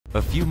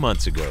A few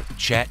months ago,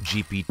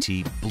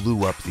 ChatGPT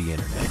blew up the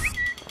internet.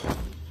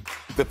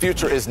 The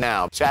future is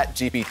now.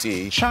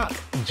 ChatGPT.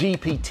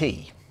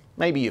 ChatGPT.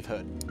 Maybe you've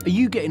heard. Are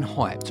you getting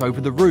hyped over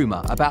the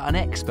rumour about an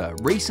expert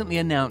recently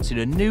announcing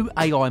a new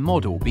AI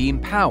model being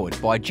powered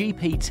by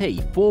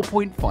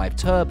GPT4.5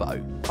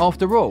 Turbo?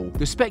 After all,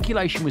 the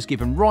speculation was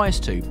given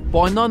rise to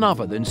by none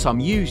other than some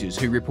users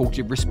who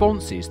reported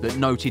responses that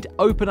noted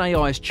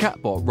OpenAI's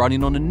chatbot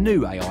running on a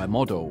new AI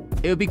model.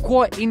 It would be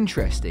quite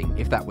interesting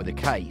if that were the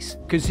case,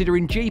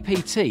 considering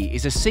GPT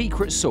is a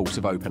secret source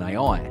of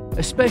OpenAI.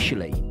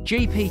 Especially,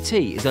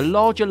 GPT is a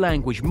larger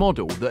language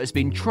model that has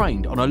been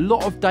trained on a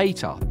lot of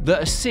data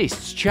that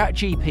assists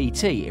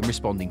ChatGPT in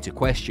responding to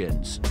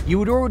questions. You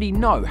would already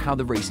know how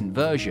the recent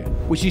version,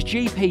 which is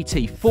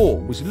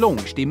GPT-4, was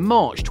launched in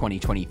March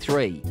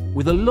 2023,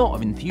 with a lot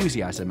of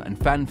enthusiasm and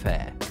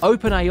fanfare.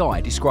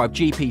 OpenAI described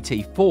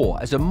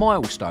GPT-4 as a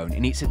milestone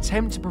in its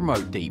attempt to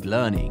promote deep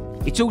learning.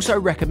 It's also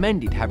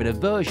recommended having a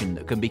version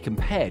that can be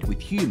compared with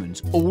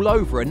humans all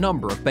over a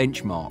number of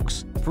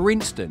benchmarks. For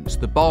instance,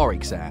 the bar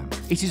exam.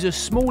 It is a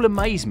small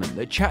amazement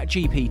that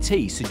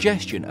ChatGPT's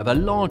suggestion of a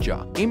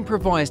larger,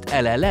 improvised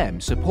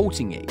LLM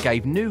supporting it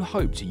gave new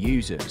hope to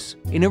users.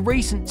 In a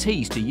recent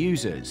tease to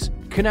users,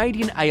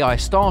 Canadian AI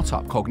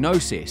startup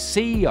Cognosis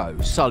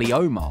CEO Sully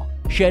Omar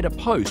shared a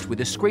post with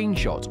a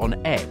screenshot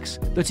on X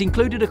that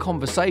included a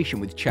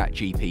conversation with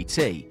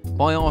ChatGPT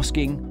by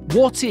asking,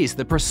 "What is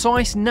the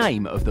precise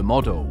name of the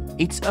model?"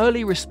 Its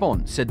early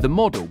response said the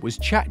model was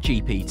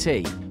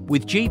ChatGPT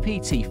with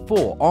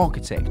GPT-4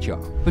 architecture,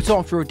 but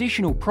after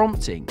additional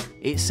prompting,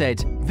 it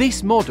said,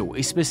 "This model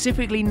is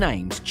specifically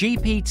named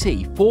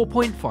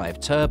GPT4.5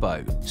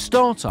 Turbo."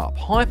 Startup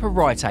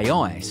Hyperwrite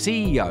AI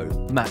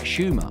CEO Matt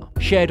Schumer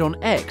shared on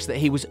X that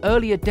he was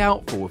earlier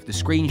doubtful of the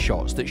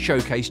screenshots that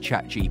showcased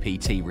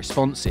ChatGPT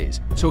responses,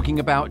 talking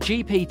about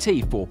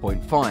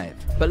GPT4.5,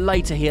 but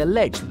later he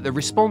alleged that the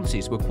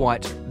responses were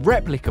quite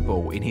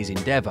replicable in his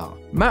endeavour.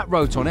 Matt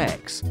wrote on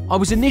X, "I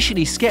was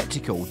initially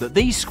skeptical that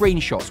these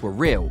screenshots were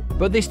real,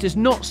 but this does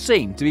not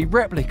seem to be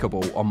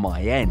replicable on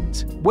my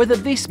end. Whether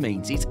this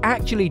means it's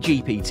actually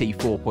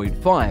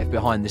GPT4.5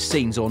 behind the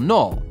scenes or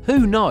not,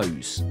 who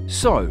knows?"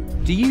 So,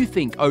 do you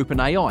think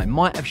OpenAI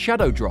might have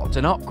shadow dropped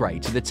an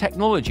upgrade to the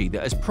technology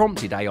that has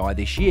prompted AI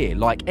this year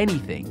like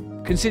anything?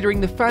 Considering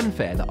the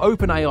fanfare that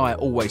OpenAI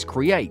always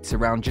creates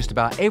around just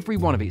about every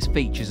one of its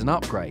features and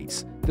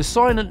upgrades, the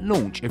silent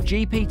launch of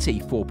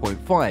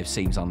GPT4.5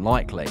 seems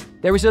unlikely.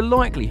 There is a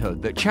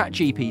likelihood that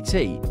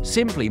ChatGPT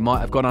simply might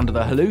have gone under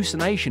the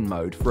hallucination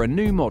mode for a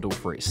new model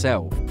for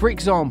itself. For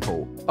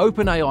example,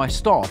 OpenAI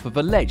staff have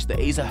alleged that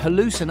it is a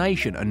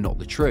hallucination and not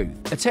the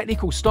truth. A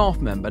technical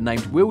staff member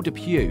named Will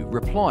Depew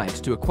replied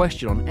to a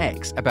question on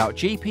X about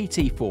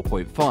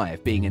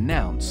GPT4.5 being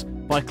announced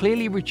by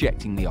clearly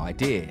rejecting the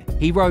idea.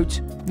 He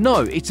wrote,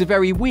 "No, it's a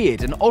very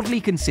weird and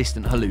oddly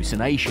consistent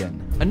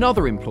hallucination."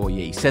 Another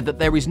employee said that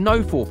there is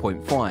no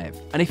 4.5,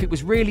 and if it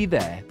was really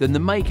there, then the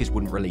makers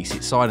wouldn't release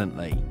it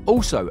silently.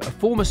 Also, a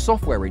former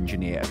software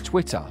engineer of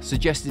Twitter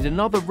suggested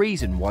another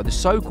reason why the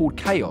so-called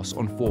chaos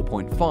on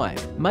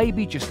 4.5 may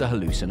be just a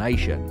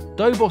hallucination.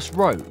 Dobos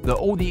wrote that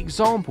all the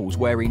examples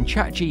wherein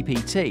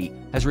ChatGPT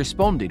has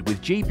responded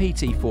with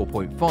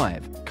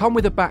GPT4.5 come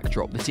with a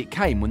backdrop that it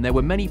came when there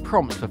were many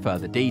prompts for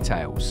further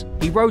details.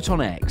 He wrote on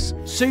X,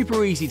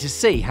 "Super easy to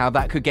see how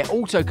that could get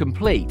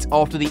autocomplete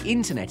after the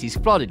internet is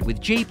flooded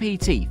with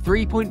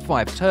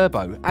GPT3.5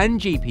 Turbo and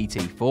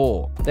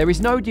GPT-4. There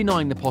is no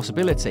denying the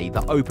possibility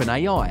that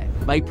OpenAI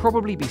may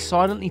probably be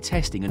silently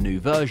testing a new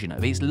version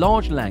of its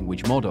large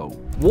language model."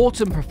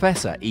 Wharton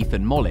professor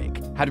Ethan Mollick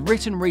had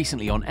written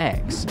recently on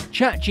X,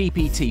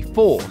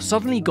 "ChatGPT-4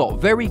 suddenly got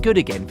very good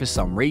again for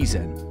some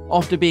reason,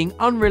 after being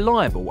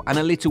unreliable and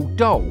a little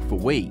dull for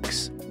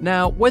weeks."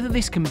 Now, whether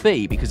this can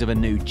be because of a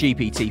new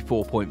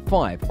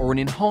GPT4.5 or an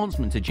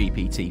enhancement to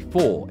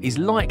GPT-4 is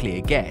likely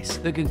a guess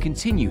that can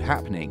continue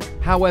happening.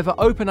 However,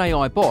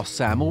 OpenAI boss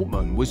Sam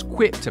Altman was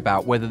quipped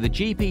about whether the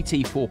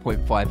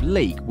GPT4.5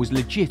 leak was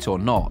legit or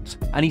not,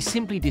 and he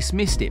simply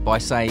dismissed it by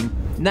saying,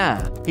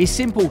 "Nah." His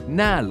simple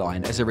 "nah"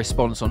 line as a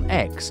response on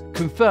X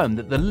confirmed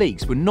that the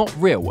leaks were not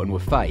real and were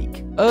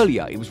fake.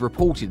 Earlier, it was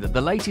reported that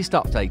the latest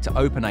update to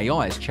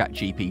OpenAI's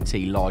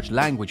ChatGPT large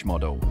language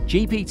model,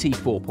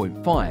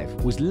 GPT4.5,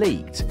 was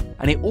leaked,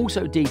 and it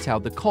also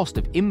detailed the cost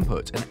of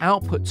input and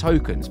output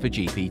tokens for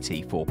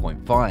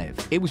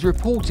GPT4.5. It was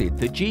reported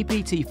that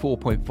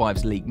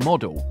GPT4.5's leaked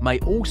model may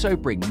also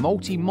bring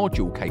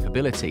multi-module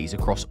capabilities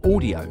across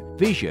audio,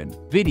 vision,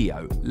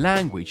 video,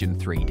 language, and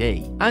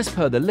 3D. As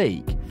per the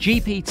leak,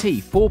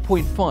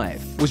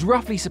 GPT4.5 was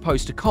roughly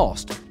supposed to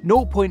cost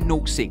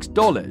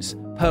 $0.06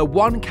 per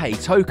 1K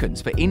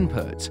tokens for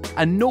input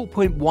and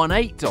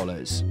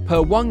 $0.18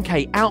 per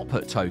 1K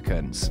output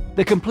tokens.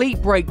 The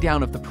complete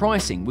breakdown of the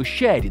pricing was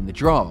shared in the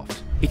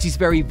draft. It is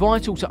very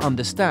vital to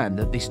understand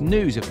that this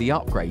news of the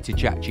upgrade to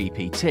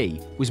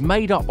ChatGPT was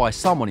made up by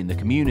someone in the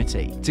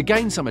community to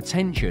gain some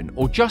attention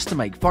or just to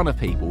make fun of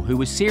people who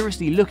were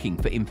seriously looking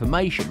for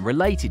information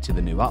related to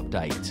the new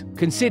update.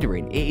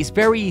 Considering it is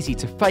very easy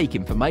to fake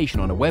information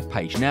on a web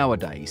page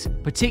nowadays,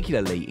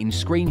 particularly in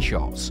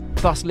screenshots,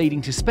 thus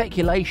leading to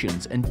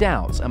speculations and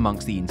doubts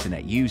amongst the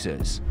internet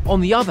users.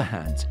 On the other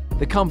hand,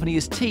 the company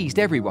has teased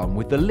everyone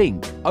with the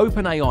link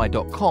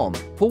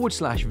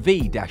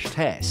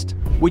openai.com/v-test,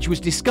 which was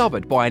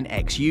discovered by an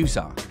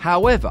ex-user.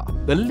 However,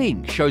 the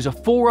link shows a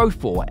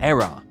 404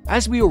 error.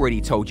 As we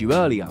already told you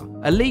earlier,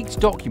 a leaked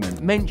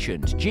document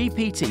mentioned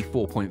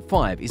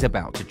GPT4.5 is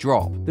about to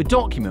drop. The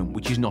document,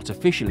 which is not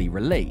officially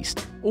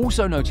released,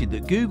 also noted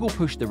that Google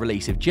pushed the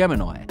release of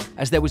Gemini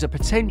as there was a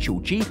potential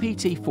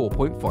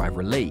GPT4.5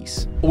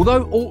 release.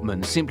 Although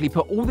Altman simply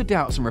put all the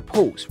doubts and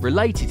reports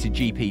related to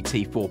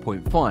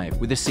GPT4.5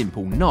 with a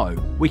simple no,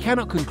 we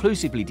cannot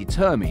conclusively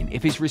determine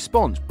if his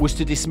response was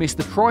to dismiss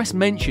the price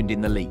mentioned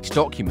in the leaked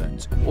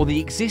document or the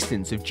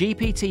existence of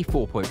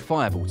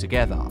GPT4.5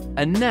 altogether.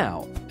 And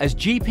now, as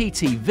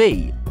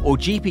GPT-V or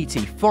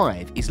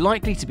GPT-5 is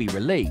likely to be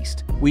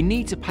released, we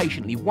need to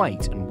patiently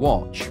wait and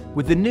watch.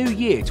 With the new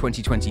year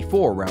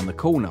 2024 around the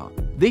corner,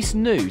 this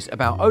news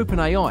about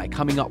OpenAI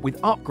coming up with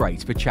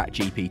upgrades for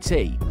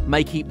ChatGPT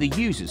may keep the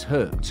users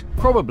hooked.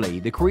 Probably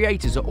the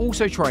creators are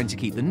also trying to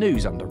keep the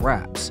news under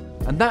wraps,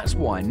 and that's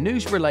why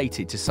news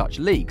related to such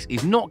leaks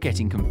is not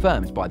getting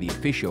confirmed by the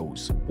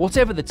officials.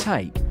 Whatever the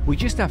take, we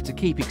just have to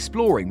keep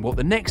exploring what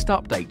the next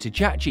update to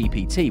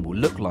ChatGPT will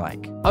look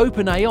like.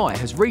 OpenAI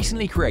has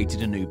recently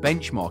created a new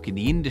benchmark in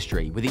the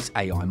industry with its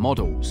AI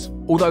models.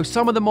 Although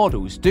some of the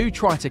models do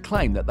try to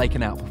claim that they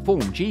can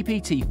outperform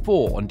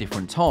GPT-4 on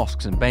different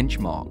tasks and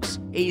benchmarks,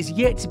 it is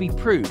yet to be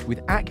proved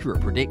with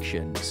accurate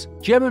predictions.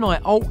 Gemini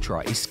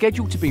Ultra is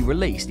scheduled to be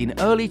released in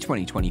early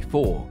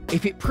 2024.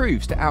 If it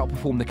proves to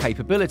outperform the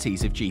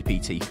capabilities of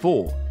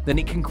GPT-4, then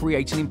it can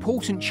create an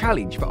important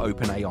challenge for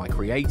OpenAI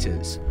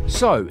creators.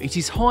 So it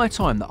is high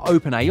time that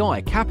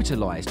OpenAI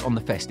capitalised on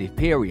the festive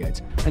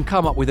period and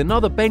come up with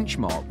another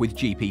benchmark with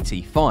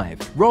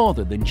GPT-5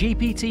 rather than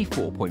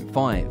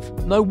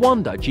GPT-4.5. No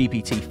wonder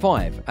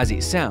GPT-5, as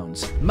it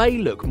sounds, may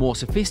look more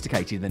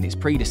sophisticated than its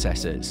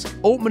predecessors.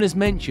 Altman has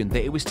mentioned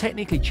that it was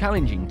technically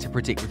challenging to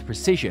predict with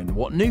precision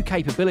what new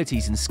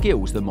capabilities and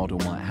skills the model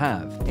might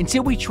have.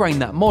 Until we train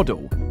that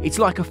model, it's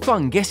like a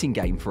fun guessing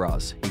game for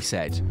us, he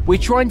said. We're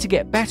trying to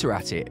get better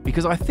at it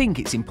because I think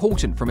it's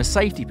important from a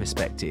safety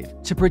perspective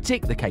to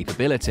predict the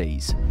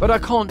capabilities. But I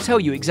can't tell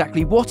you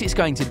exactly what it's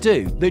going to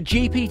do that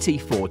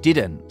GPT-4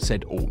 didn't,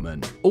 said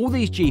Altman. All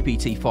these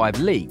GPT-5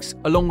 leaks,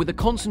 along with the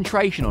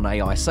concentration on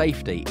AI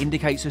safety,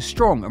 indicates a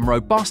strong and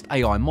robust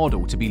AI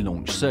model to be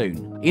launched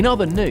soon. In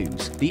other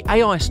news, the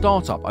AI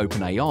startup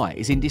OpenAI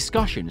is in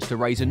discussions to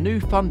raise a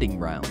new funding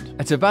round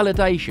at a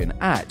validation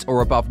at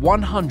or above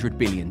 $100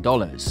 billion.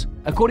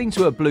 According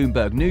to a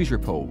Bloomberg News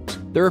report,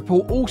 the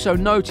report also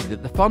noted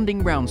that the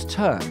funding round's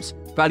terms,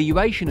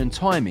 valuation and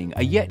timing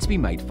are yet to be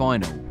made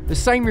final. The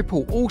same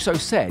report also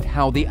said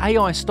how the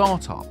AI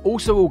startup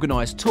also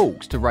organised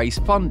talks to raise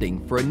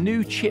funding for a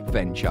new chip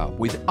venture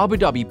with Abu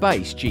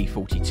Dhabi-based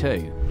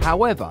G42.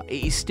 However,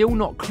 it is still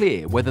not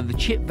clear whether the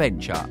chip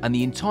venture and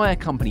the entire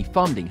company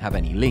funding have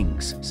any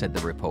links, said the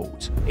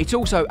report. It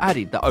also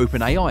added that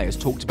OpenAI has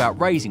talked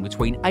about raising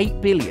between $8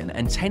 billion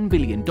and $10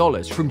 billion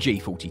from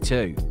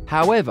G42.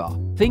 However,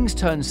 things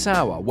turned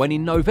sour when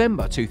in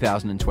November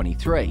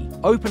 2023,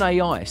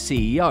 OpenAI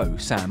CEO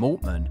Sam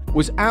Altman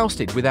was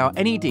ousted without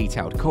any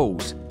detailed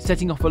cause,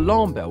 setting off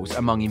alarm bells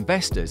among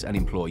investors and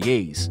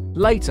employees.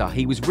 Later,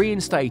 he was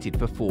reinstated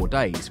for 4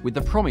 days with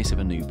the promise of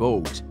a new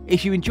board.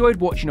 If you enjoyed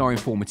watching our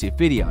informative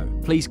video,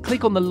 please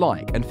click on the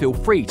like and feel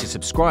free to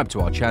subscribe to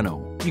our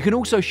channel. You can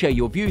also share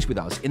your views with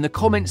us in the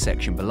comment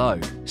section below.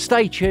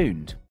 Stay tuned.